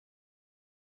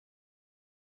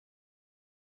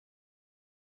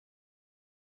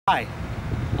Hi,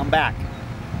 I'm back.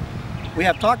 We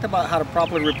have talked about how to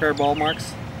properly repair ball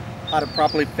marks, how to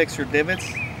properly fix your divots,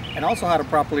 and also how to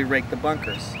properly rake the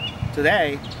bunkers.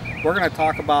 Today, we're going to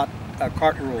talk about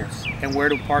cart rules and where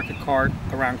to park a cart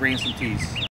around greens and tees.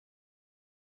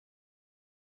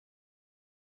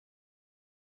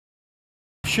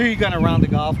 I'm sure you've gone around the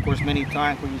golf course many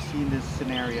times when you've seen this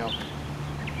scenario.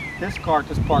 This cart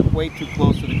is parked way too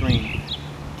close to the green.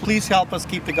 Please help us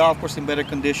keep the golf course in better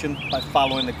condition by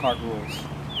following the cart rules.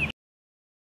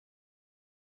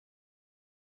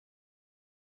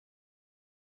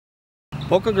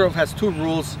 Boca Grove has two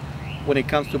rules when it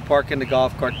comes to parking the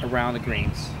golf cart around the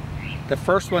greens. The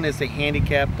first one is the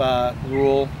handicap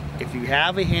rule. If you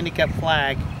have a handicap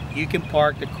flag, you can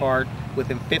park the cart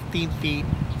within 15 feet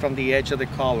from the edge of the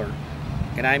collar.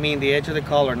 And I mean the edge of the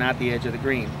collar, not the edge of the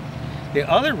green. The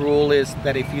other rule is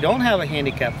that if you don't have a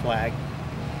handicap flag,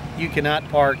 you cannot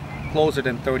park closer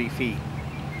than 30 feet.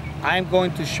 I'm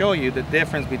going to show you the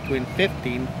difference between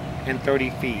 15 and 30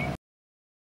 feet.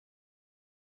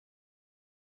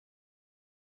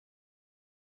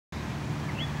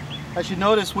 As you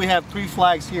notice, we have three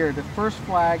flags here. The first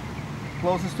flag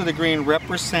closest to the green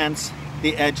represents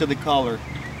the edge of the collar.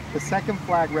 The second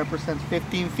flag represents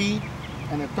 15 feet,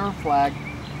 and the third flag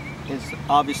is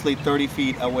obviously 30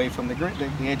 feet away from the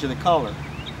edge of the collar.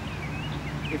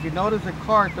 If you notice, the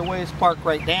cart, the way it's parked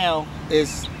right now,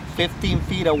 is 15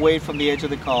 feet away from the edge of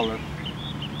the collar.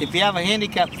 If you have a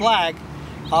handicap flag,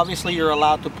 obviously you're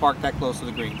allowed to park that close to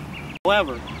the green.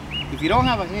 However, if you don't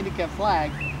have a handicap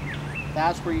flag,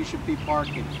 that's where you should be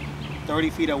parking, 30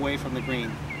 feet away from the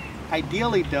green.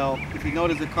 Ideally though, if you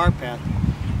notice the cart path,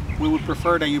 we would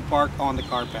prefer that you park on the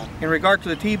cart path. In regard to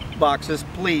the tee boxes,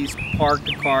 please park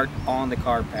the cart on the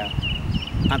cart path.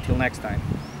 Until next time.